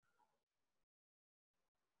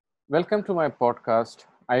Welcome to my podcast,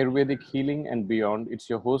 Ayurvedic Healing and Beyond. It's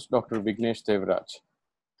your host, Dr. Vignesh Devraj.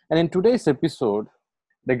 And in today's episode,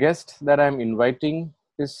 the guest that I'm inviting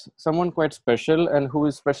is someone quite special and who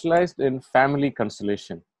is specialized in family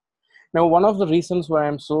constellation. Now, one of the reasons why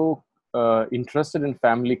I'm so interested in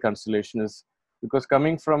family constellation is because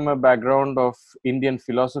coming from a background of Indian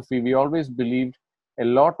philosophy, we always believed a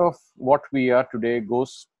lot of what we are today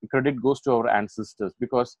credit goes to our ancestors.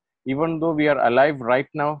 Because even though we are alive right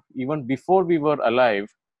now, even before we were alive,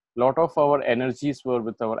 a lot of our energies were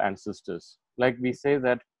with our ancestors. Like we say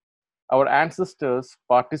that our ancestors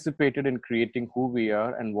participated in creating who we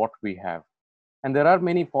are and what we have, and there are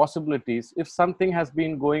many possibilities. If something has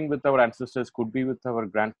been going with our ancestors, could be with our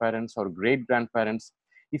grandparents or great grandparents,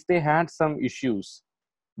 if they had some issues,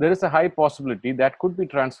 there is a high possibility that could be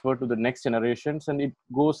transferred to the next generations and it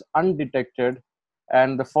goes undetected,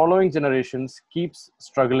 and the following generations keeps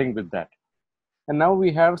struggling with that. And now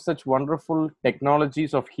we have such wonderful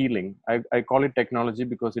technologies of healing. I call it technology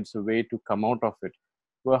because it's a way to come out of it.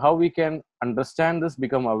 Well, how we can understand this,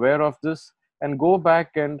 become aware of this, and go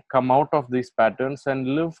back and come out of these patterns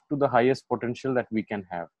and live to the highest potential that we can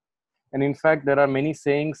have. And in fact, there are many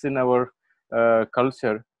sayings in our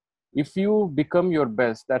culture. If you become your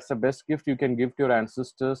best, that's the best gift you can give to your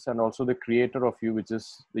ancestors and also the creator of you, which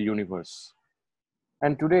is the universe.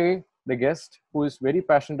 And today, the guest who is very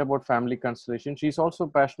passionate about family constellation, she's also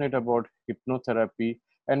passionate about hypnotherapy.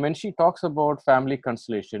 And when she talks about family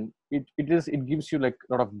constellation, it gives you like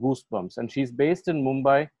a lot of goosebumps. And she's based in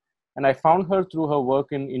Mumbai. And I found her through her work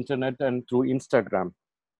in internet and through Instagram.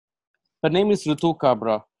 Her name is Ritu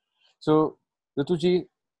Kabra. So, Rituji,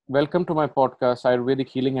 welcome to my podcast, Ayurvedic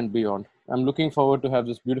Healing and Beyond. I'm looking forward to have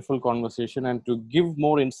this beautiful conversation and to give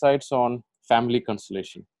more insights on family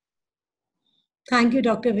constellation. Thank you,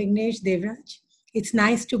 Dr. Vignesh Devraj. It's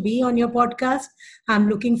nice to be on your podcast. I'm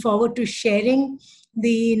looking forward to sharing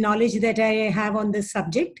the knowledge that I have on this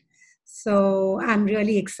subject. So I'm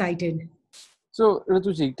really excited. So,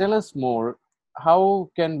 Rituji, tell us more. How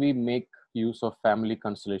can we make use of family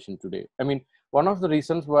constellation today? I mean, one of the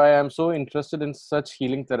reasons why I'm so interested in such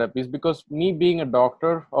healing therapies because me being a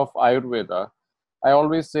doctor of Ayurveda, I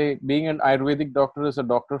always say being an Ayurvedic doctor is a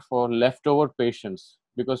doctor for leftover patients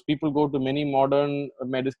because people go to many modern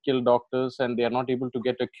medical doctors and they are not able to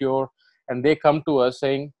get a cure, and they come to us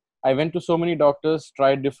saying, I went to so many doctors,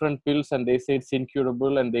 tried different pills, and they say it's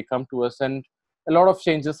incurable, and they come to us and a lot of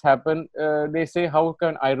changes happen. They say, how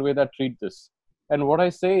can Ayurveda treat this? And what I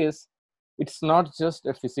say is, it's not just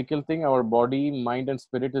a physical thing. Our body, mind, and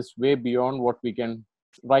spirit is way beyond what we can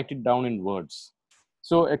write it down in words.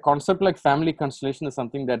 So, a concept like family constellation is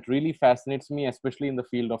something that really fascinates me, especially in the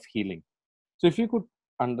field of healing. So, if you could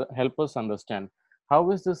help us understand,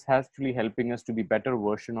 how is this actually helping us to be better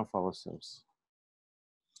version of ourselves?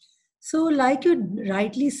 So, like you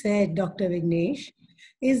rightly said, Dr. Vignesh,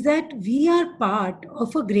 is that we are part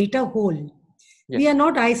of a greater whole. We are Yes.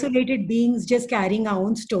 not isolated beings just carrying our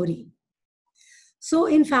own story. So,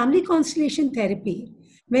 in family constellation therapy,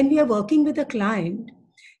 when we are working with a client,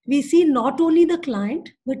 we see not only the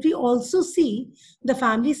client, but we also see the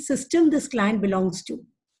family system this client belongs to.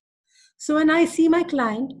 So, when I see my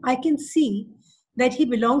client, I can see that he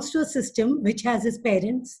belongs to a system which has his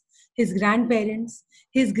parents, his grandparents,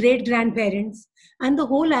 his great grandparents, and the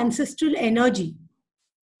whole ancestral energy.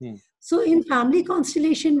 Hmm. So, in family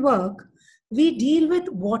constellation work, we deal with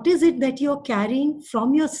what is it that you're carrying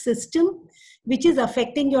from your system which is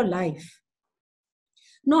affecting your life.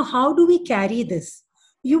 Now, how do we carry this?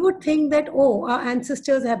 You would think that, oh, our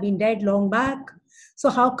ancestors have been dead long back. So,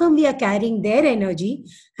 how come we are carrying their energy?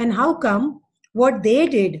 And how come what they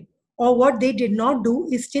did or what they did not do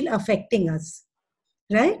is still affecting us?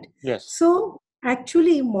 Right? Yes. So,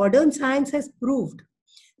 actually, modern science has proved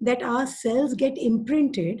that our cells get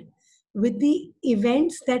imprinted with the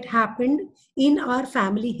events that happened in our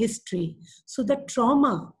family history. So, the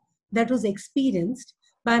trauma that was experienced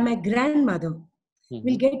by my grandmother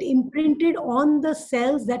will Hmm. get imprinted on the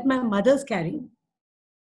cells that my mother's carrying,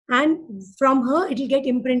 and from her it will get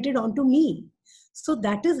imprinted onto me. So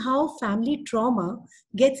that is how family trauma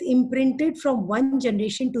gets imprinted from one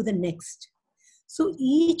generation to the next. So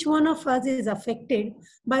each one of us is affected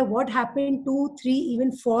by what happened 2, 3,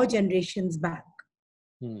 even 4 generations back.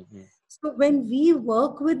 Hmm. So when we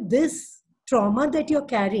work with this trauma that you're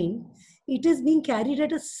carrying, it is being carried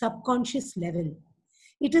at a subconscious level.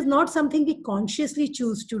 It is not something we consciously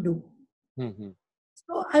choose to do. Hmm.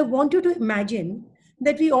 So I want you to imagine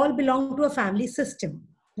that we all belong to a family system,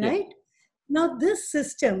 right? Yes. Now, this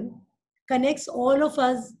system connects all of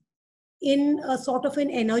us in a sort of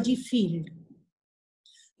an energy field.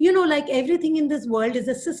 like everything in this world is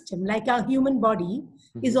a system, like our human body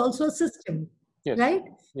is Hmm. also a system, Yes. right?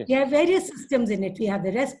 We Yes. have various systems in it. We have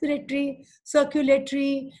the respiratory,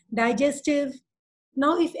 circulatory, digestive.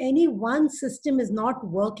 Now, if any one system is not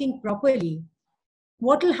working properly,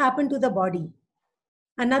 what will happen to the body?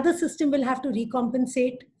 Another system will have to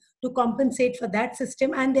recompensate to compensate for that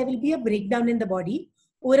system, and there will be a breakdown in the body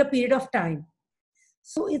over a period of time.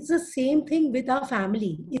 So, it's the same thing with our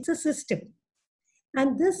family. It's a system.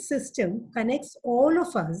 And this system connects all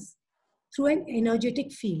of us through an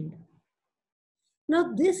energetic field.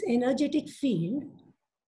 Now, this energetic field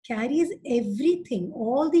carries everything,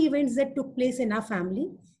 all the events that took place in our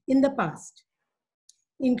family in the past,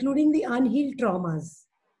 including the unhealed traumas.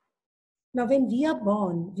 Now, when we are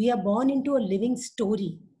born into a living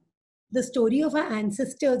story. The story of our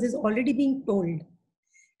ancestors is already being told.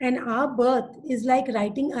 And our birth is like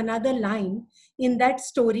writing another line in that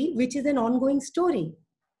story, which is an ongoing story.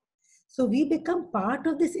 So we become part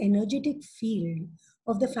of this energetic field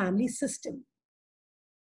of the family system.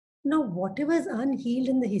 Now, whatever is unhealed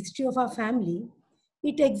in the history of our family,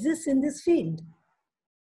 it exists in this field.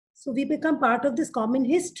 So we become part of this common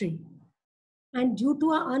history. And due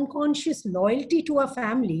to our unconscious loyalty to our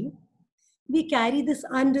family, we carry this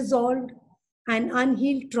unresolved and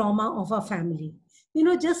unhealed trauma of our family.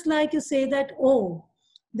 Just like you say that, oh,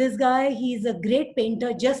 this guy, he's a great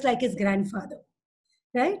painter, just like his grandfather,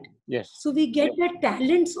 right? Yes. So we get the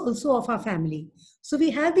talents also of our family. So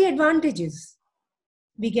we have the advantages.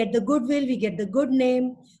 We get the goodwill, we get the good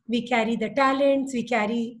name, we carry the talents, we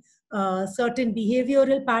carry certain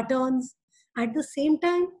behavioral patterns. At the same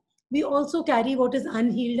time, we also carry what is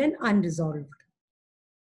unhealed and unresolved.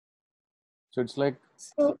 So it's like,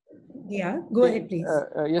 So, yeah, go ahead, please.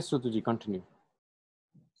 yes, Rutuji, continue.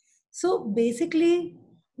 So, basically,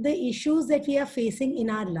 the issues that we are facing in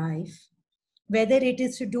our life, whether it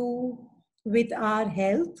is to do with our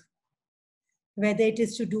health, whether it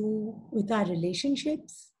is to do with our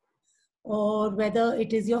relationships, or whether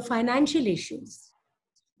it is your financial issues.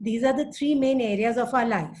 These are the three main areas of our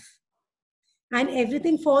life. And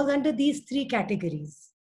everything falls under these three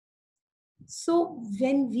categories. So,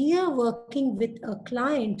 when we are working with a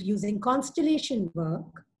client using constellation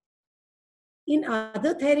work, in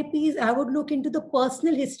other therapies, I would look into the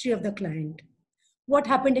personal history of the client. What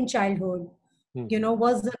happened in childhood? Hmm.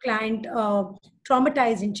 Was the client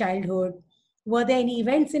traumatized in childhood? Were there any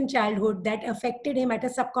events in childhood that affected him at a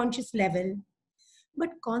subconscious level?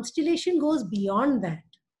 But constellation goes beyond that.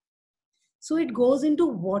 So it goes into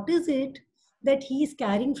what is it that he is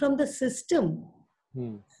carrying from the system.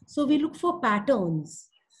 Hmm. So we look for patterns.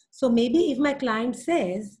 So maybe if my client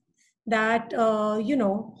says that,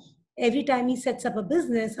 every time he sets up a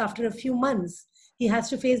business after a few months, he has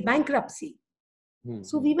to face bankruptcy. Hmm.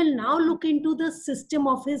 So we will now look into the system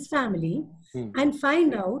of his family Hmm. and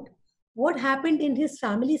find out what happened in his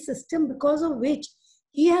family system because of which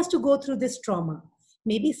he has to go through this trauma.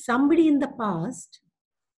 Maybe somebody in the past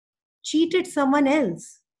cheated someone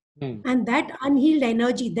else. Hmm. And that unhealed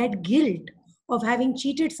energy, that guilt of having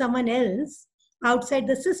cheated someone else outside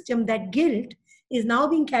the system, that guilt is now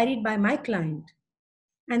being carried by my client.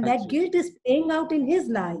 And I that see. guilt is playing out in his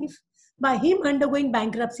life by him undergoing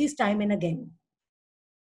bankruptcies time and again.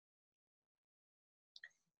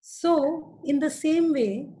 So, in the same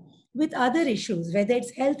way, with other issues, whether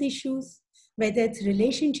it's health issues, whether it's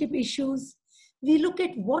relationship issues, we look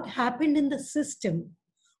at what happened in the system,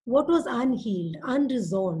 what was unhealed,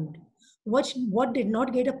 unresolved, what did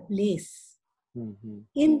not get a place Hmm. Hmm.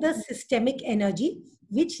 in the systemic energy,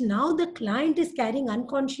 which now the client is carrying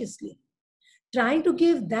unconsciously, trying to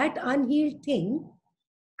give that unhealed thing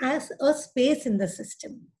as a space in the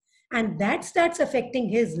system. And that starts affecting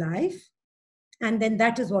his life, and then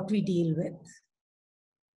that is what we deal with.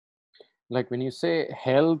 Like when you say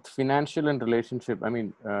health, financial, and relationship, I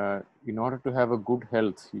mean, in order to have a good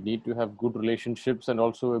health, you need to have good relationships and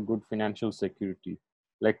also a good financial security.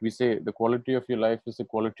 Like we say, the quality of your life is the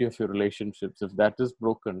quality of your relationships. If that is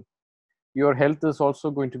broken, your health is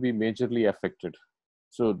also going to be majorly affected.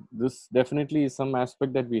 So this definitely is some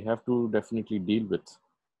aspect that we have to definitely deal with.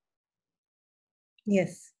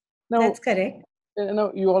 Yes, Now, that's correct.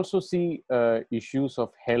 you also see issues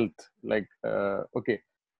of health, like okay,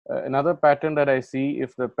 another pattern that I see,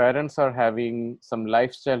 if the parents are having some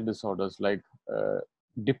lifestyle disorders like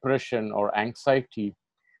depression or anxiety,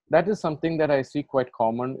 that is something that I see quite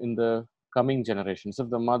common in the coming generations. If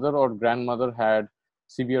the mother or grandmother had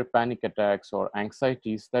severe panic attacks or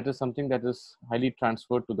anxieties, that is something that is highly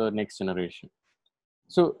transferred to the next generation.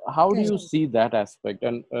 So how do you Correct. see that aspect,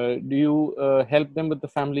 and do you help them with the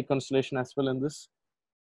family constellation as well in this?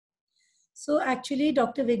 So actually,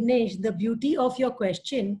 Dr. Vignesh, the beauty of your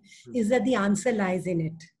question is that the answer lies in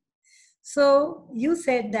it. So you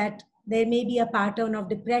said that there may be a pattern of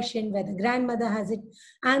depression where the grandmother has it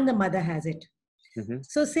and the mother has it. Mm-hmm.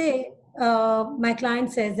 So say my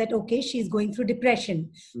client says that, okay, she's going through depression.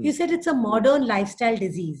 Mm. You said it's a modern lifestyle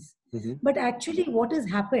disease. Mm-hmm. But actually what has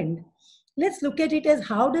happened, let's look at it as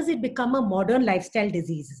how does it become a modern lifestyle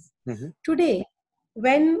disease? Mm-hmm. Today,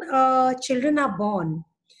 when children are born,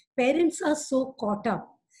 parents are so caught up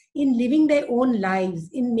in living their own lives,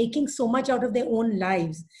 in making so much out of their own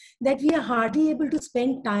lives, that we are hardly able to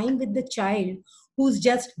spend time with the child who's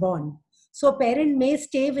just born. So, a parent may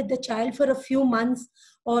stay with the child for a few months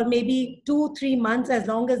or maybe 2, 3 months, as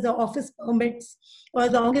long as the office permits or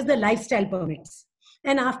as long as the lifestyle permits.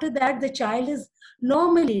 And after that, the child is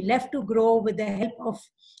normally left to grow with the help of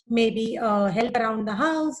maybe help around the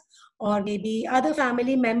house or maybe other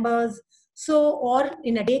family members, so or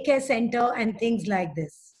in a daycare center and things like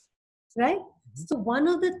this, right? So one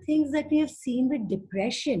of the things that we have seen with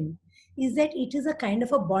depression is that it is a kind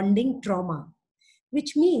of a bonding trauma,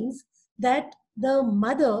 which means that the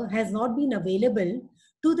mother has not been available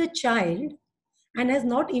to the child and has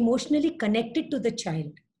not emotionally connected to the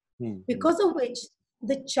child, Mm-hmm. because of which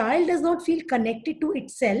the child does not feel connected to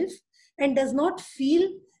itself and does not feel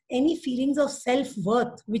any feelings of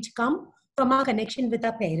self-worth which come from our connection with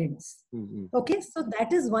our parents. Mm-hmm. Okay, so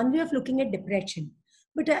that is one way of looking at depression.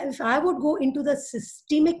 But if I would go into the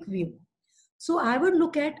systemic view, so I would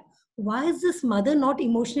look at why is this mother not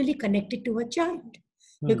emotionally connected to her child?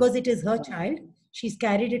 Because it is her child, she's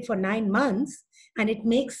carried it for 9 months, and it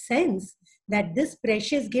makes sense that this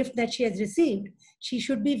precious gift that she has received, she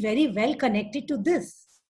should be very well connected to this.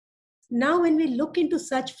 Now, when we look into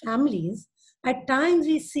such families, at times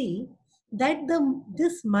we see that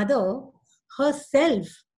this mother herself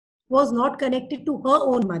was not connected to her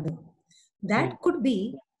own mother. Mm. That could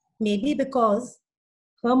be maybe because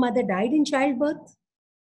her mother died in childbirth.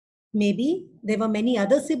 Maybe there were many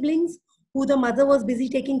other siblings who the mother was busy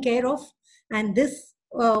taking care of, and this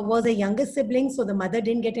was a younger sibling, so the mother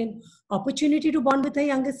didn't get an opportunity to bond with her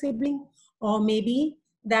younger sibling. Or maybe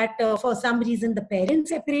that for some reason the parents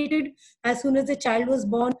separated as soon as the child was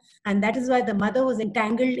born, and that is why the mother was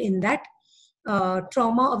entangled in that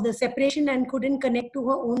trauma of the separation and couldn't connect to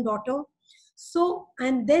her own daughter. So,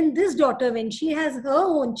 and then this daughter, when she has her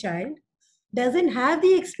own child, doesn't have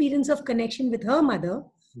the experience of connection with her mother,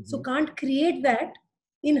 so Mm-hmm. can't create that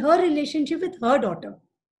in her relationship with her daughter.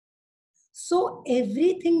 So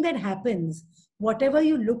everything that happens, whatever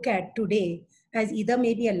you look at today as either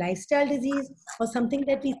maybe a lifestyle disease or something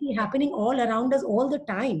that we see happening all around us all the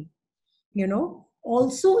time,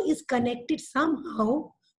 also is connected somehow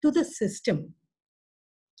to the system.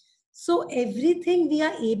 So everything we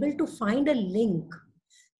are able to find a link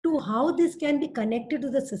to how this can be connected to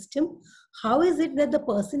the system. How is it that the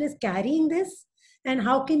person is carrying this? And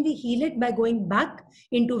how can we heal it by going back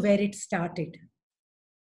into where it started?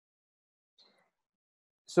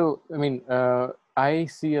 So, I mean, I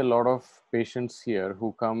see a lot of patients here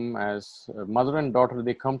who come as mother and daughter.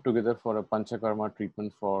 They come together for a panchakarma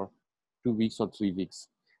treatment for 2 weeks or 3 weeks.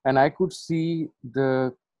 And I could see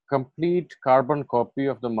the complete carbon copy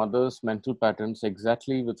of the mother's mental patterns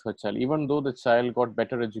exactly with her child. Even though the child got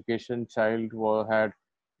better education, had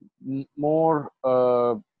more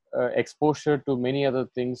exposure to many other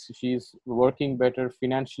things. She's working better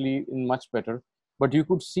financially, in much better. But you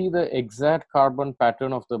could see the exact carbon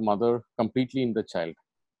pattern of the mother completely in the child.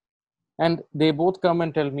 And they both come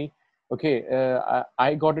and tell me, okay,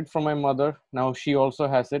 I got it from my mother. Now she also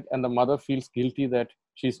has it. And the mother feels guilty that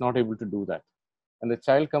she's not able to do that. And the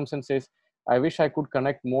child comes and says, I wish I could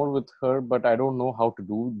connect more with her, but I don't know how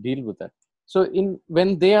to deal with that. So in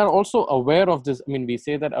when they are also aware of this, I mean, we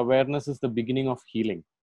say that awareness is the beginning of healing.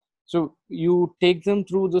 So you take them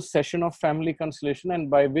through the session of family constellation, and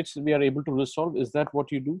by which we are able to resolve. Is that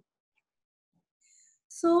what you do?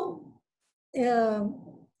 So uh,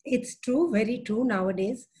 it's true, very true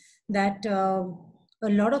nowadays, that a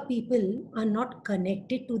lot of people are not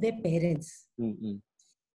connected to their parents. Mm-hmm.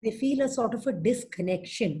 They feel a sort of a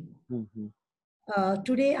disconnection. Mm-hmm.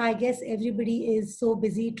 Today, I guess everybody is so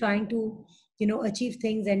busy trying to, achieve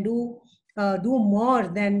things and do more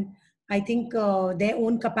than I think their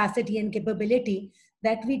own capacity and capability,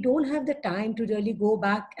 that we don't have the time to really go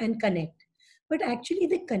back and connect. But actually,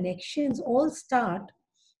 the connections all start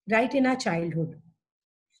right in our childhood.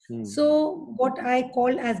 So, what I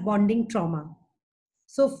call as bonding trauma.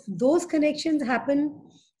 So, those connections happen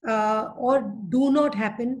or do not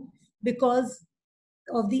happen because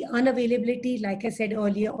of the unavailability, like I said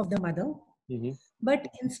earlier, of the mother. Mm-hmm. but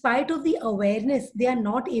in spite of the awareness, they are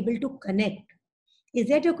not able to connect. Is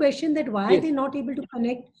that your question, that why are Yes, they not able to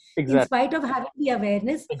connect in exactly. spite of having the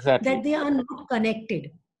awareness Exactly. that they are not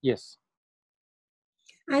connected? Yes.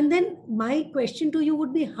 And then my question to you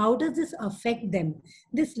would be, how does this affect them?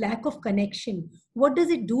 This lack of connection, what does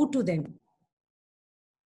it do to them?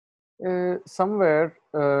 Somewhere,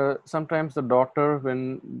 sometimes the doctor,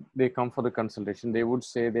 when they come for the consultation, they would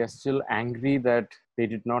say they are still angry that they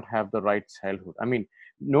did not have the right childhood. I mean,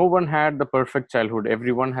 no one had the perfect childhood.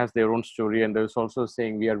 Everyone has their own story, and there's also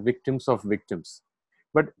saying we are victims of victims.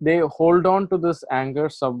 But they hold on to this anger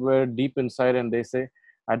somewhere deep inside, and they say,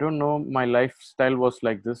 I don't know, my lifestyle was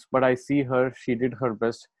like this, but I see her, she did her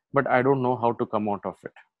best, but I don't know how to come out of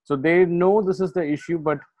it. So they know this is the issue,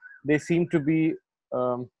 but they seem to be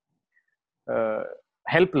um, uh,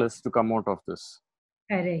 helpless to come out of this.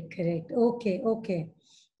 Correct, correct. Okay, okay.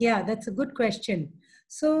 Yeah, that's a good question.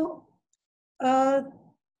 So, uh,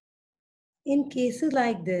 in cases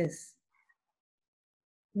like this,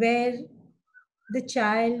 where the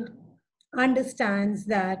child understands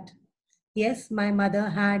that, yes, my mother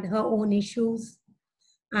had her own issues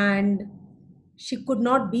and she could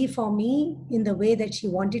not be for me in the way that she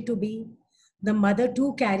wanted to be. The mother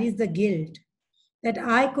too carries the guilt that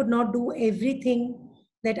I could not do everything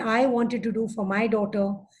that I wanted to do for my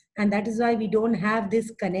daughter, and that is why we don't have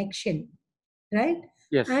this connection, right?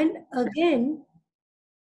 Yes. And again,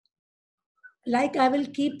 like I will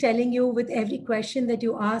keep telling you with every question that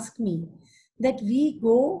you ask me, that we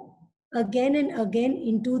go again and again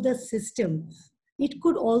into the system. It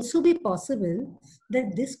could also be possible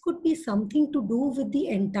that this could be something to do with the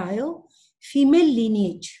entire female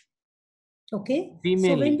lineage. Okay? So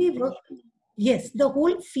Female when we lineage. work, yes, the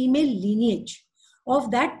whole female lineage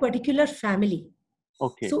of that particular family.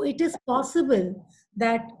 Okay. So it is possible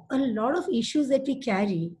that a lot of issues that we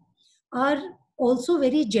carry are also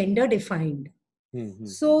very gender defined. Mm-hmm.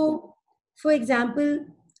 So, for example,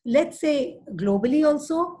 let's say globally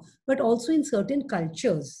also, but also in certain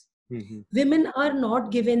cultures, Mm-hmm. women are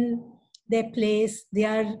not given their place. They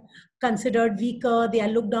are considered weaker. They are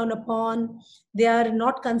looked down upon. They are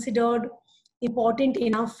not considered important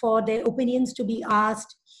enough for their opinions to be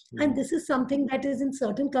asked. And this is something that is in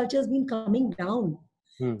certain cultures been coming down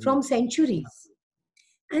Mm-hmm. from centuries.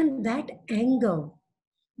 And that anger,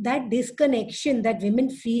 that disconnection that women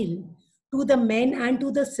feel to the men and to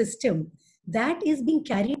the system, that is being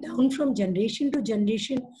carried down from generation to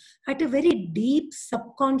generation at a very deep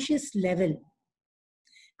subconscious level.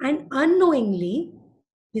 And unknowingly,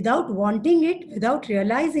 without wanting it, without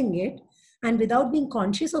realizing it, and without being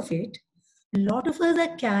conscious of it, a lot of us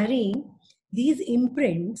are carrying these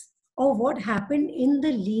imprints of what happened in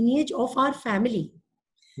the lineage of our family,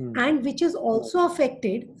 Mm-hmm. and which is also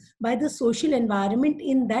affected by the social environment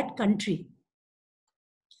in that country.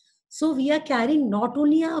 So we are carrying not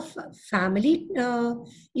only our family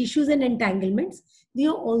issues and entanglements, we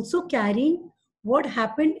are also carrying what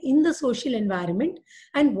happened in the social environment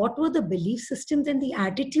and what were the belief systems and the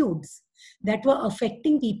attitudes that were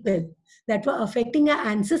affecting people, that were affecting our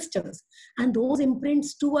ancestors. And those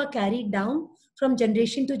imprints too are carried down from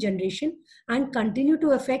generation to generation and continue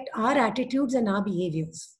to affect our attitudes and our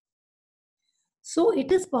behaviors. So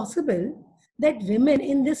it is possible that women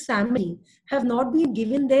in this family have not been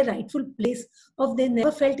given their rightful place, or they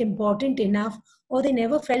never felt important enough, or they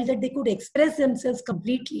never felt that they could express themselves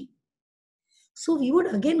completely. So we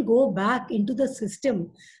would again go back into the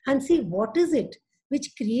system and see what is it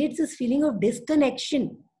which creates this feeling of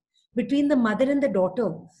disconnection between the mother and the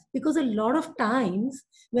daughter. Because a lot of times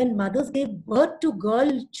when mothers gave birth to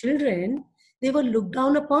girl children, they were looked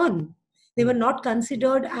down upon. They were not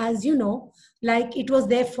considered as, like it was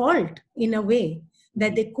their fault in a way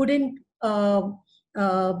that they couldn't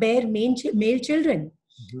bear male children.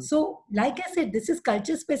 Mm-hmm. So, like I said, this is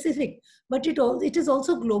culture specific, but it is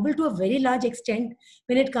also global to a very large extent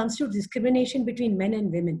when it comes to discrimination between men and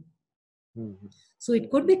women. Mm-hmm. So it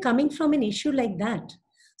could be coming from an issue like that.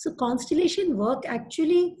 So constellation work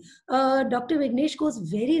actually, Dr. Vignesh, goes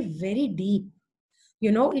very, very deep.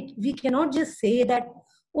 We cannot just say that,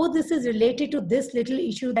 oh, this is related to this little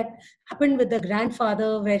issue that happened with the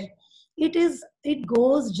grandfather, where it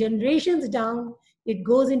goes generations down. It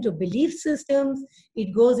goes into belief systems,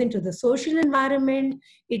 it goes into the social environment,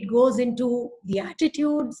 it goes into the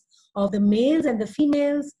attitudes of the males and the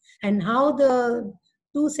females, and how the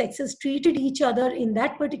two sexes treated each other in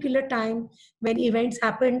that particular time when events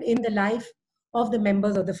happened in the life of the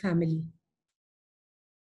members of the family.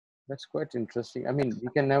 That's quite interesting. I mean, we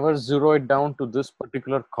can never zero it down to this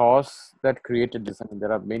particular cause that created this. I mean,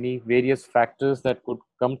 there are many various factors that could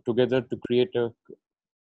come together to create a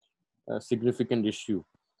significant issue.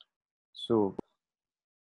 So,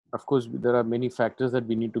 of course, there are many factors that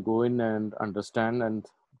we need to go in and understand and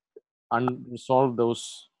solve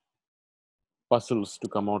those puzzles to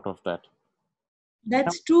come out of that. Yeah,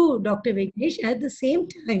 That's true, Dr. Vignesh. At the same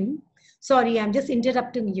time, sorry, I'm just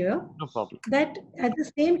interrupting here, no problem. that at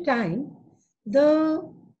the same time, the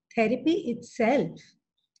therapy itself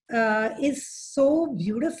is so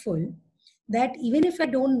beautiful that even if I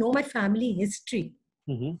don't know my family history,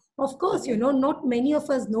 Mm-hmm. of course, not many of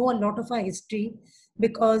us know a lot of our history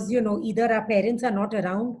because, either our parents are not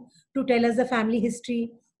around to tell us the family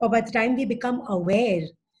history, or by the time we become aware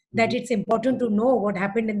Mm-hmm. that it's important to know what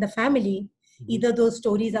happened in the family, Mm-hmm. either those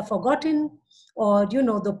stories are forgotten, or,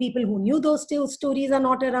 the people who knew those stories are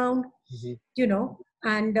not around, Mm-hmm.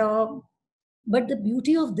 and but the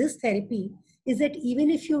beauty of this therapy is that even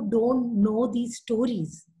if you don't know these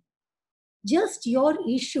stories, just your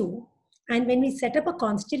issue, and when we set up a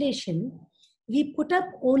constellation, we put up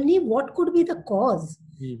only what could be the cause,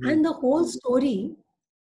 Mm-hmm. and the whole story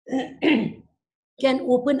can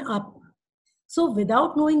open up. So,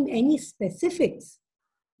 without knowing any specifics,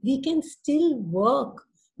 we can still work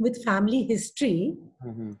with family history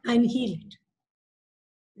Mm-hmm. and heal it.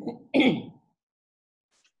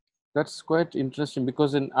 That's quite interesting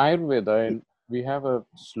because in Ayurveda, and we have a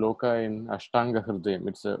sloka in Ashtanga Hridayam.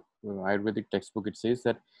 It's a Ayurvedic textbook. It says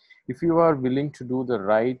that if you are willing to do the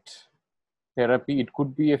right therapy, it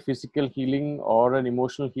could be a physical healing or an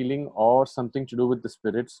emotional healing or something to do with the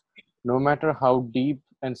spirits. No matter how deep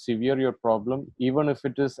and severe your problem, even if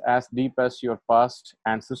it is as deep as your past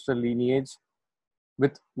ancestral lineage,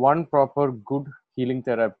 with one proper good healing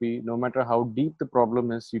therapy, no matter how deep the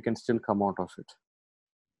problem is, you can still come out of it.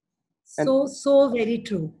 And So very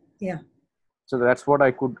true. Yeah. so that's what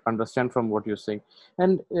I could understand from what you're saying.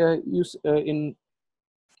 And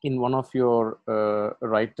in one of your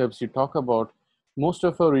write-ups, you talk about most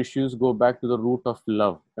of our issues go back to the root of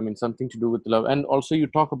love. I mean, something to do with love. And also you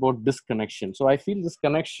talk about disconnection. So I feel this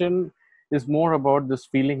connection is more about this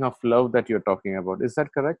feeling of love that you're talking about. Is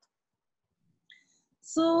that correct?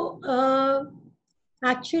 So,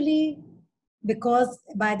 actually, because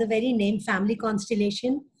by the very name family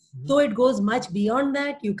constellation, Mm-hmm. though it goes much beyond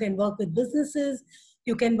that, you can work with businesses,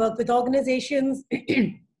 you can work with organizations,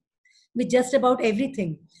 with just about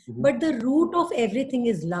everything. Mm-hmm. But the root of everything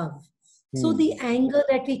is love. So, the anger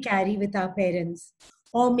that we carry with our parents,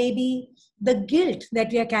 or maybe the guilt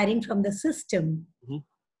that we are carrying from the system, Mm-hmm.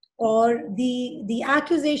 or the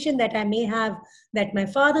accusation that I may have that my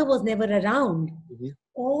father was never around, Mm-hmm.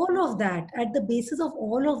 all of that, at the basis of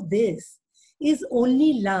all of this, is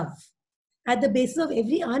only love. At the basis of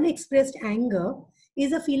every unexpressed anger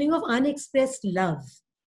is a feeling of unexpressed love.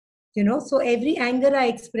 So every anger I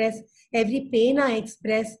express, every pain I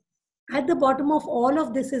express, at the bottom of all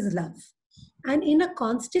of this is love. And in a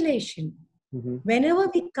constellation, Mm-hmm. whenever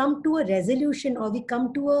we come to a resolution or we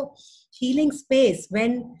come to a healing space,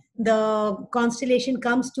 when the constellation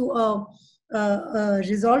comes to a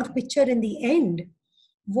resolved picture in the end,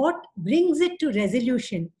 what brings it to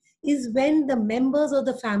resolution is when the members of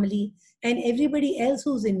the family and everybody else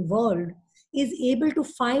who's involved is able to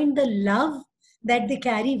find the love that they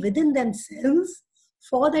carry within themselves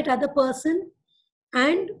for that other person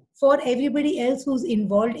and for everybody else who's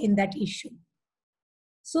involved in that issue.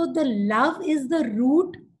 So the love is the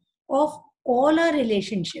root of all our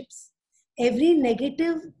relationships. Every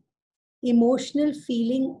negative emotional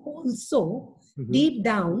feeling also Mm-hmm. deep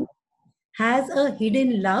down has a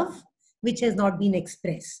hidden love which has not been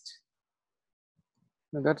expressed.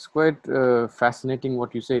 That's quite fascinating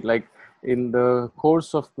what you say. Like in the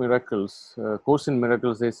Course in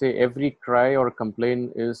Miracles, they say every cry or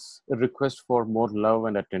complaint is a request for more love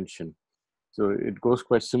and attention. So it goes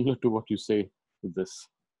quite similar to what you say with this.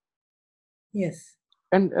 Yes.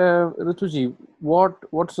 And Rituji,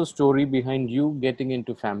 what's the story behind you getting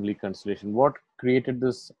into family constellation? What created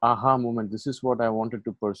this aha moment? This is what I wanted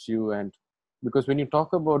to pursue. And because when you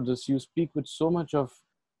talk about this, you speak with so much of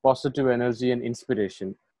positive energy and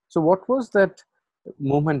inspiration. So what was that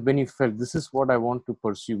moment when you felt this is what I want to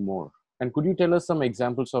pursue more? And could you tell us some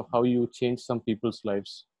examples of how you changed some people's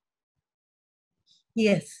lives?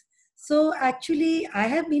 Yes. So actually, I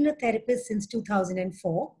have been a therapist since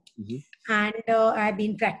 2004, Mm-hmm. and I've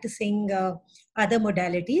been practicing other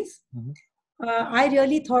modalities. Mm-hmm. I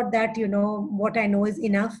really thought that, what I know is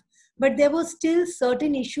enough. But there were still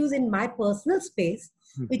certain issues in my personal space,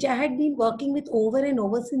 which I had been working with over and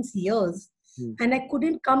over since years. And I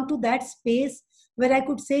couldn't come to that space where I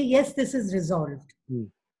could say, yes, this is resolved.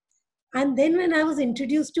 Mm-hmm. And then when I was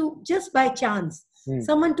introduced to, just by chance,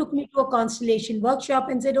 Someone took me to a constellation workshop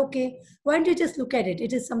and said, okay, why don't you just look at it?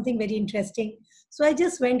 It is something very interesting. So I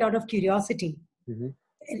just went out of curiosity. Mm-hmm.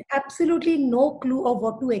 Absolutely no clue of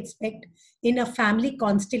what to expect in a family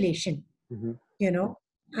constellation, Mm-hmm. you know.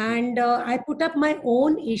 And I put up my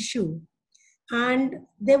own issue. And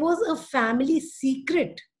there was a family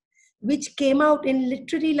secret which came out in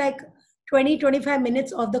literally like 20-25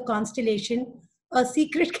 minutes of the constellation. A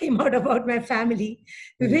secret came out about my family,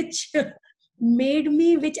 Mm. which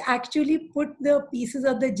which actually put the pieces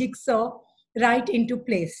of the jigsaw right into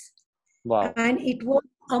place. Wow. And it was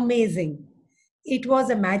amazing. It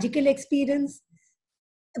was a magical experience,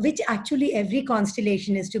 which actually every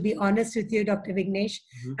constellation is, to be honest with you, Dr. Vignesh.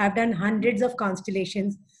 Mm-hmm. I've done hundreds of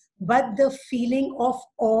constellations, but the feeling of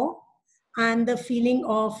awe and the feeling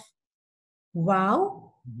of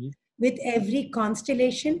wow Mm-hmm. with every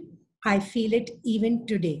constellation, I feel it even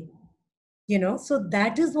today. So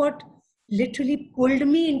that is what literally pulled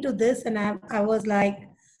me into this. And I was like,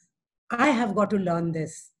 I have got to learn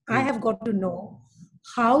this. I have got to know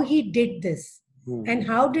how he did this and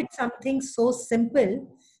how did something so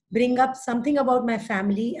simple bring up something about my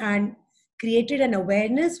family and created an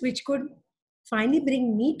awareness which could finally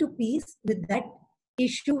bring me to peace with that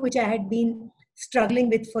issue which I had been struggling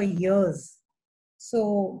with for years.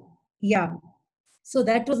 So, yeah. So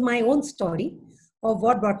that was my own story of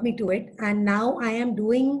what brought me to it. And now I'm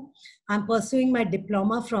pursuing my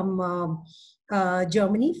diploma from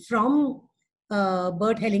Germany from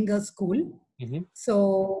Bert Hellinger School. Mm-hmm.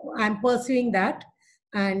 So I'm pursuing that.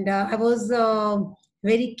 And I was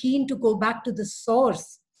very keen to go back to the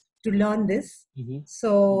source to learn this. Mm-hmm.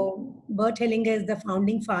 So Bert Hellinger is the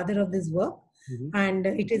founding father of this work. Mm-hmm. And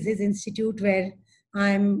it is his institute where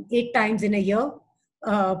I'm 8 times in a year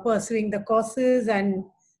pursuing the courses and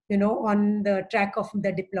on the track of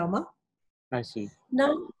the diploma. I see.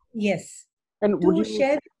 Now, yes, And would to you?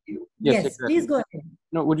 share with you, Yes, yes, exactly. please go ahead.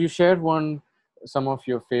 No, would you share some of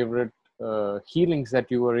your favorite healings that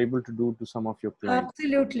you were able to do to some of your clients?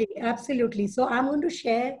 Absolutely, absolutely. So I'm going to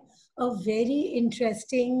share a very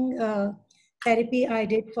interesting therapy I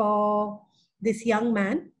did for this young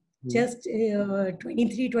man, Mm-hmm. just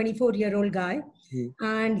 23, 24-year-old guy.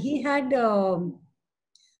 And he had the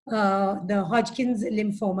Hodgkin's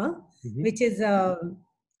lymphoma, Mm-hmm. which is a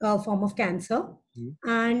form of cancer. Mm-hmm.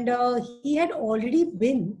 And he had already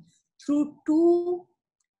been through two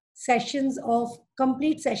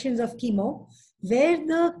complete sessions of chemo where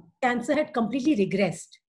the cancer had completely regressed.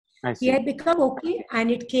 I He see. had become okay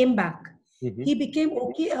and it came back. Mm-hmm. He became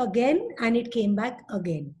okay again and it came back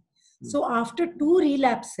again. So after two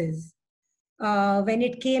relapses, when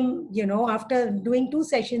it came, after doing two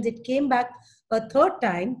sessions, it came back a third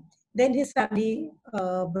time. Then his family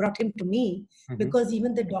brought him to me Mm-hmm. because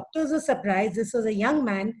even the doctors were surprised. This was a young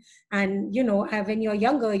man, and when you're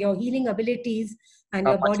younger, your healing abilities and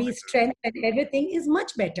your Much body better. strength and everything is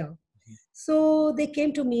much better. So they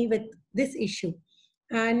came to me with this issue,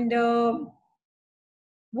 and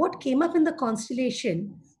what came up in the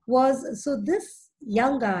constellation was, so this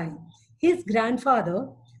young guy, his grandfather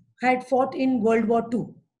had fought in World War II.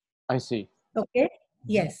 I see. Okay,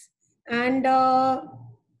 yes. And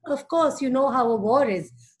of course, you know how a war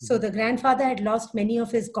is. So the grandfather had lost many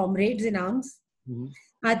of his comrades in arms. Mm-hmm.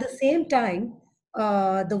 At the same time,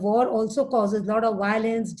 the war also causes a lot of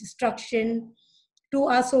violence, destruction to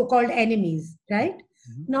our so called enemies, right?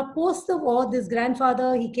 Mm-hmm. Now, post the war, this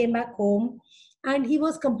grandfather, he came back home and he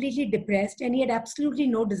was completely depressed and he had absolutely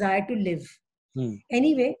no desire to live.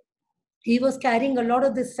 Anyway, he was carrying a lot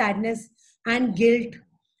of this sadness and guilt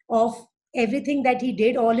of everything that he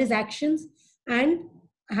did, all his actions, and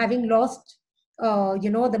having lost,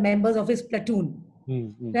 the members of his platoon,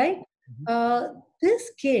 Mm-hmm. right? Uh,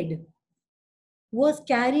 this kid was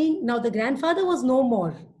carrying, now the grandfather was no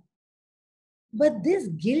more, but this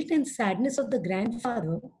guilt and sadness of the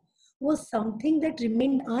grandfather was something that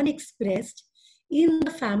remained unexpressed in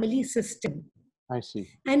the family system. I see.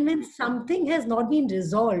 And when something has not been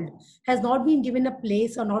resolved, has not been given a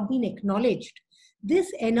place or not been acknowledged,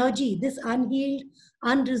 this energy, this unhealed,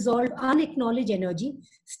 unresolved, unacknowledged energy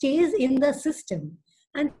stays in the system.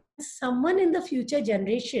 And someone in the future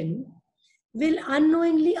generation will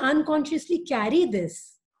unknowingly, unconsciously carry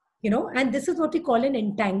this, and this is what we call an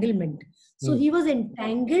entanglement. So he was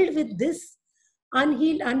entangled with this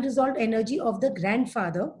unhealed, unresolved energy of the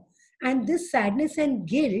grandfather. And this sadness and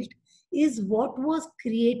guilt is what was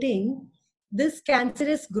creating this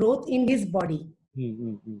cancerous growth in his body.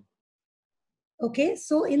 Mm-hmm. Okay,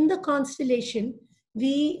 so in the constellation,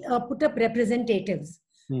 we put up representatives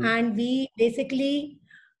and we basically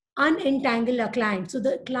unentangle a client. So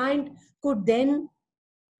the client could then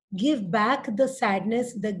give back the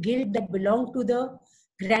sadness, the guilt that belonged to the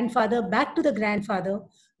grandfather back to the grandfather.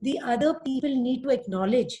 The other people need to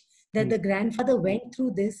acknowledge that Hmm. the grandfather went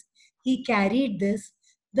through this, he carried this,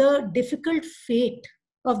 the difficult fate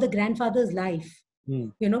of the grandfather's life, Hmm.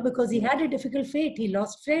 because he had a difficult fate. He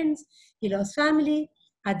lost friends, he lost family.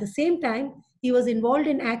 At the same time, he was involved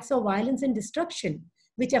in acts of violence and destruction,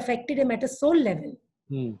 which affected him at a soul level.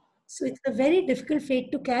 Hmm. So it's a very difficult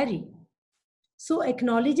fate to carry. So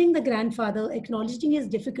acknowledging the grandfather, acknowledging his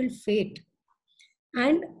difficult fate,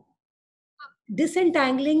 and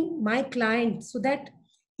disentangling my client so that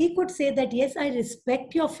he could say that, yes, I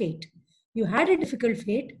respect your fate. You had a difficult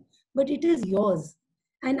fate, but it is yours.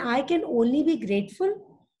 And I can only be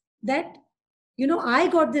grateful that, I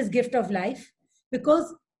got this gift of life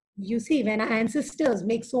because you see, when our ancestors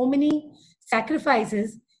make so many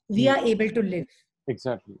sacrifices, we Hmm. are able to live,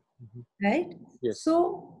 Exactly. Mhm. right? Yes.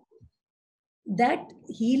 So that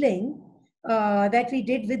healing that we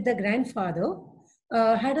did with the grandfather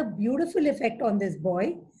had a beautiful effect on this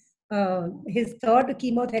boy. His third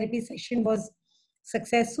chemotherapy session was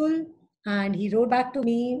successful, and he wrote back to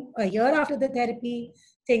me a year after the therapy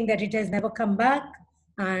saying that it has never come back.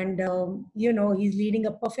 And, he's leading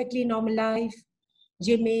a perfectly normal life,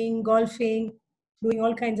 gymming, golfing, doing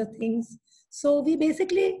all kinds of things. So we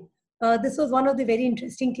basically, this was one of the very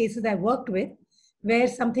interesting cases I worked with, where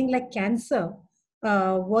something like cancer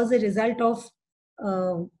was a result of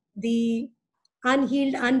the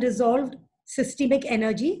unhealed, unresolved systemic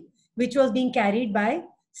energy, which was being carried by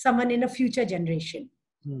someone in a future generation.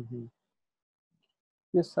 Mhm.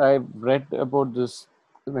 Yes, I've read about this.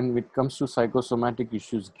 When it comes to psychosomatic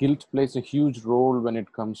issues, guilt plays a huge role when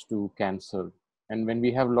it comes to cancer. And when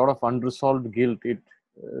we have a lot of unresolved guilt, it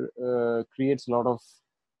creates a lot of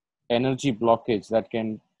energy blockage that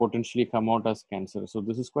can potentially come out as cancer. So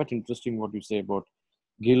this is quite interesting what you say about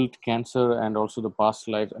guilt, cancer, and also the past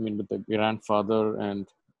life. I mean, with the grandfather, and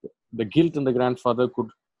the guilt in the grandfather could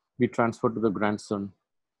be transferred to the grandson.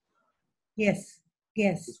 Yes,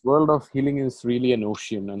 This yes, world of healing is really an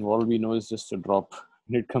ocean, and all we know is just a drop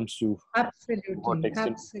when it comes to what absolutely,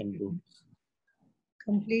 extent we can do. absolutely,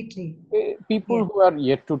 completely. People Yes. who are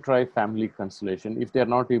yet to try family constellation, if they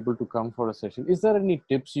are not able to come for a session, is there any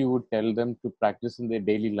tips you would tell them to practice in their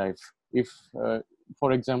daily life? If,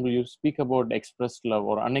 for example, you speak about expressed love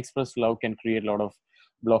or unexpressed love can create a lot of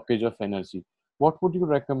blockage of energy, what would you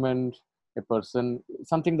recommend a person,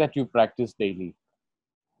 something that you practice daily?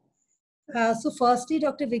 So, firstly,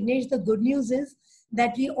 Dr. Vignesh, the good news is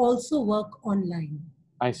that we also work online.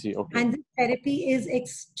 I see. Okay. And this therapy is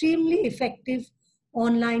extremely effective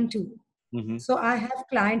online too. Mm-hmm. So, I have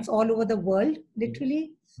clients all over the world,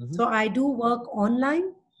 literally. Mm-hmm. So, I do work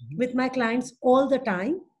online with my clients all the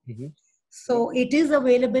time. Mm-hmm. So, it is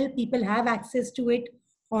available. People have access to it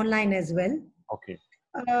online as well. Okay.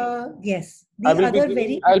 Yes. I The will be other giving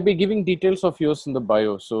very I'll be giving details of yours in the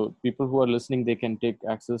bio, so people who are listening they can take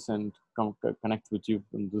access and connect with you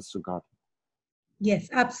in this regard. Yes,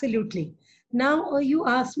 absolutely. Now, you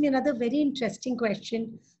asked me another very interesting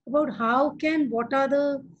question about what are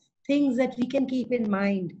the things that we can keep in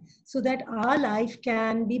mind so that our life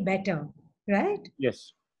can be better, right?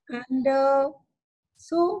 Yes. And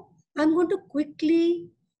so I'm going to quickly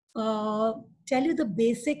uh, tell you the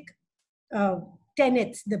basic uh,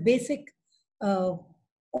 tenets, the basic uh,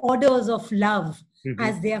 orders of love, Mm-hmm.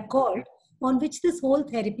 as they are called, on which this whole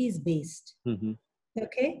therapy is based. Mm-hmm.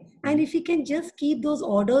 Okay. And Mm-hmm. if we can just keep those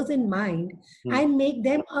orders in mind and make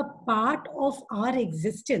them a part of our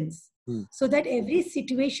existence, Mm-hmm. so that every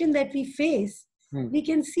situation that we face, we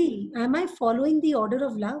can see, am I following the order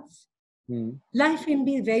of love? Mm-hmm. Life can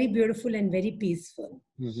be very beautiful and very peaceful.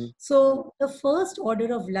 Mm-hmm. So, the first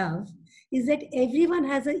order of love is that everyone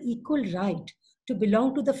has an equal right to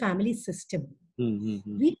belong to the family system.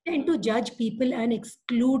 Mm-hmm. We tend to judge people and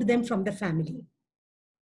exclude them from the family.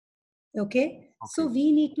 Okay. So Okay.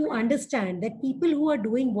 we need to understand that people who are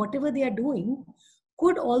doing whatever they are doing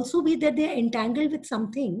could also be that they are entangled with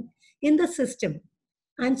something in the system.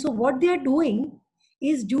 And so what they are doing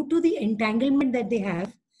is due to the entanglement that they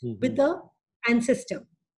have Mm-hmm. with the ancestor.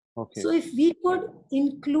 Okay. So if we could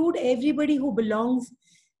include everybody who belongs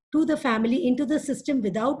to the family into the system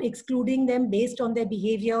without excluding them based on their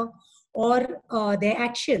behavior or their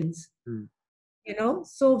actions,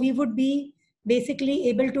 so we would be basically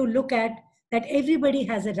able to look at that everybody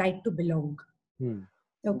has a right to belong.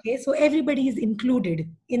 Mm-hmm. Okay, so everybody is included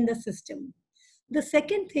in the system. The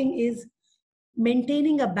second thing is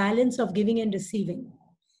maintaining a balance of giving and receiving.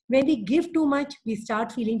 When we give too much, we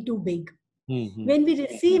start feeling too big. Mm-hmm. When we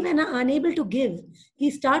receive and are unable to give, we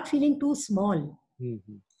start feeling too small.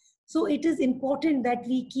 Mm-hmm. So it is important that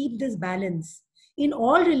we keep this balance in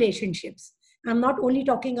all relationships. I'm not only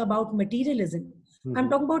talking about materialism, I'm Mhm.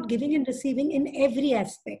 talking about giving and receiving in every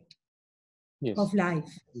aspect Yes. of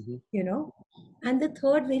life, Mhm. you know. And the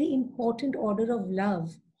third very important order of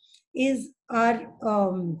love is our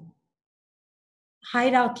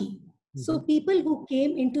hierarchy. So Mhm. people who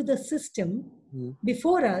came into the system Mhm.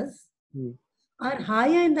 before us Mhm. are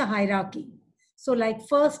higher in the hierarchy. So, like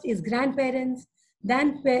first is grandparents,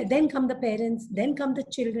 then come the parents, then come the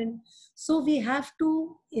children. So we have to,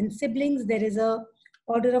 in siblings, there is a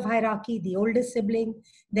order of hierarchy. The oldest sibling,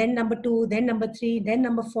 then number two, then number three, then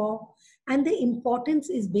number four, and the importance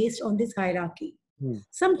is based on this hierarchy. Mhm.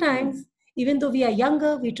 Sometimes, even though we are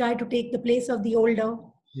younger, we try to take the place of the older,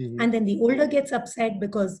 Mhm. and then the older gets upset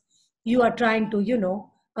because you are trying to,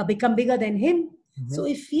 become bigger than him. Mhm. So,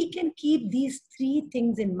 if we can keep these three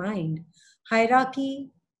things in mind, hierarchy,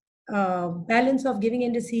 balance of giving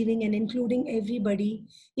and receiving, and including everybody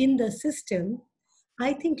in the system,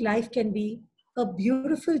 I think life can be a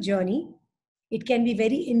beautiful journey. It can be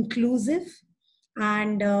very inclusive,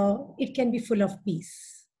 and it can be full of peace.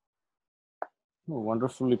 Oh,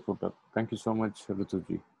 wonderfully put up. Thank you so much,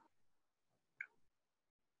 Rituji.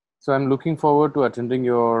 So I'm looking forward to attending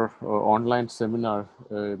your online seminar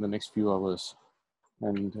in the next few hours,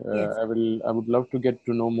 and Yes. I would love to get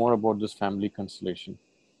to know more about this family constellation.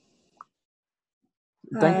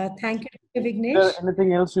 Thank you. Thank you, Dr. Is Vignesh. there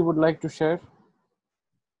anything else you would like to share?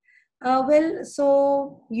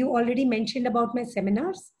 So you already mentioned about my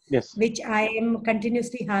seminars, Yes. which I am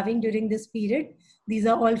continuously having during this period. These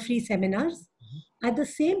are all free seminars. At the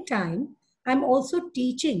same time, I'm also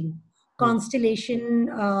teaching Mhm. constellation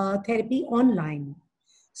therapy online.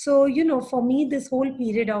 So, for me, this whole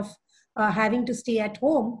period of having to stay at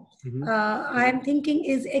home, Mhm. I am thinking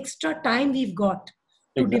is extra time we've got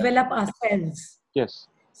to Exactly. develop ourselves. Yes.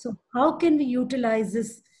 So, how can we utilize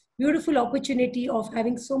this beautiful opportunity of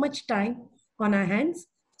having so much time on our hands?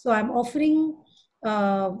 So, I'm offering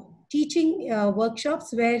uh, teaching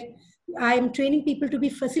workshops where I am training people to be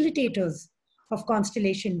facilitators of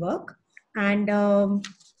constellation work. And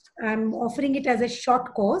I'm offering it as a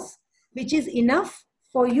short course, which is enough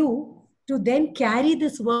for you to then carry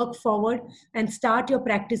this work forward and start your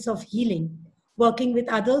practice of healing, working with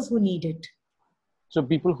others who need it. So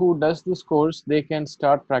people who does this course, they can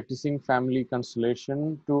start practicing family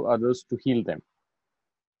constellation to others to heal them.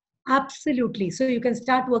 Absolutely. So you can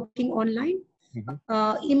start working online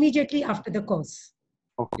Mhm. immediately after the course.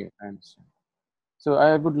 Okay, I understand. So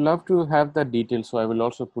I would love to have that detail. So I will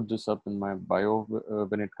also put this up in my bio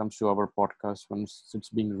when it comes to our podcast once it's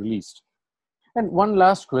being released. And one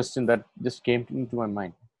last question that just came into my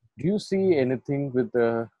mind. Do you see anything with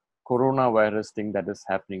the coronavirus thing that is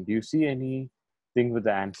happening? Do you see anything with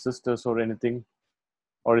the ancestors or anything?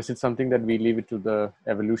 Or is it something that we leave it to the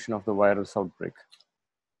evolution of the virus outbreak?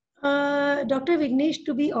 Dr. Vignesh,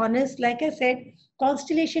 to be honest, like I said,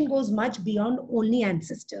 constellation goes much beyond only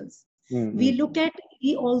ancestors. Mm-hmm. We look at,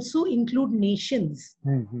 we also include nations.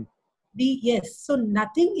 Mm-hmm. Yes, so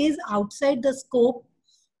nothing is outside the scope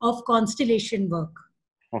of constellation work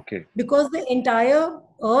Okay. because the entire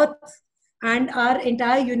earth and our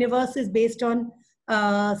entire universe is based on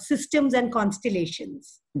systems and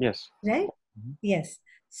constellations, Yes. right? Yes.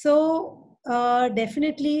 So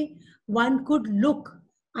definitely one could look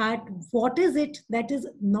at what is it that is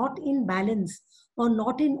not in balance or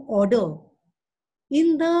not in order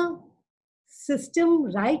in the system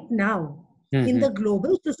right now, in Mm-hmm. the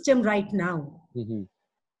global system right now, Mm-hmm.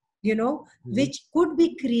 Mm-hmm. which could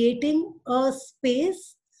be creating a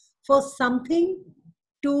space for something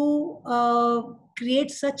to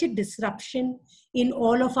create such a disruption in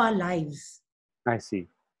all of our lives. I see.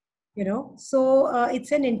 So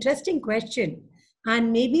it's an interesting question,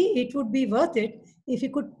 and maybe it would be worth it if you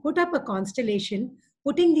could put up a constellation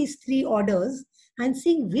putting these three orders and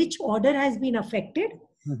seeing which order has been affected,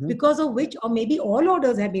 Mm-hmm. because of which, or maybe all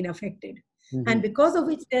orders have been affected, Mm-hmm. and because of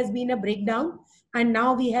which there's been a breakdown, and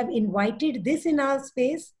now we have invited this in our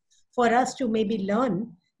space for us to maybe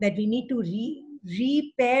learn that we need to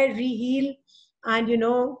repair, reheal,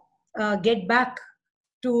 and get back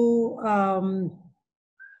to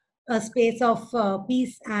a space of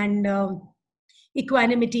peace and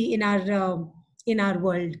equanimity in our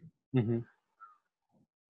world. Mm-hmm.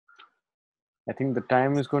 I think the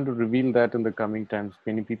time is going to reveal that in the coming times.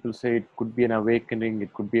 Many people say it could be an awakening,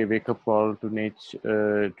 it could be a wake-up call to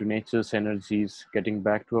nature's energies, getting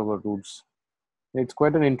back to our roots. It's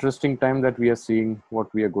quite an interesting time that we are seeing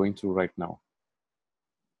what we are going through right now.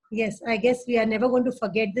 Yes, I guess we are never going to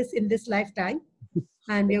forget this in this lifetime,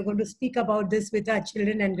 and we are going to speak about this with our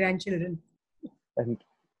children and grandchildren. And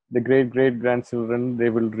the great grandchildren, they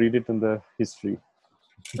will read it in the history.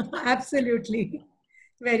 Absolutely.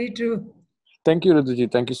 Very true. Thank you,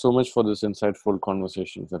 Rituji. Thank you so much for this insightful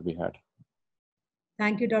conversations that we had.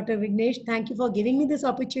 Thank you, Dr. Vignesh. Thank you for giving me this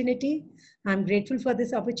opportunity. I'm grateful for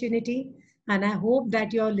this opportunity. And I hope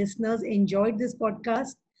that your listeners enjoyed this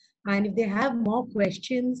podcast. And if they have more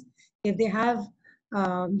questions, if they have,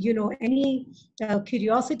 any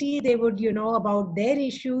curiosity they would, about their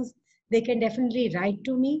issues, they can definitely write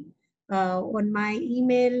to me on my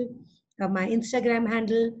email, my Instagram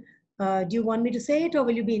handle. Do you want me to say it or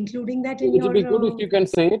will you be including that in It will your be good if you can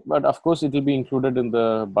say it, but of course, it will be included in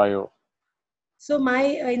the bio. So my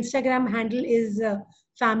Instagram handle is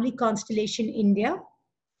Family Constellation India,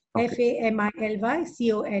 Okay.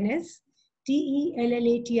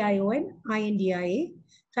 FAMILYCONSTELLATIONINDIA,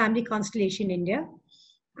 Family Constellation India.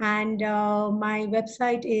 And my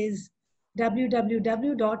website is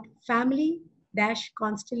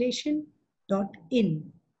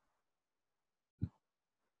www.family-constellation.in.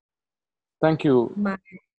 Thank you. My,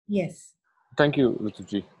 yes, Thank you,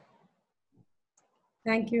 Rituji.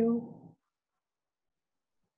 thank you.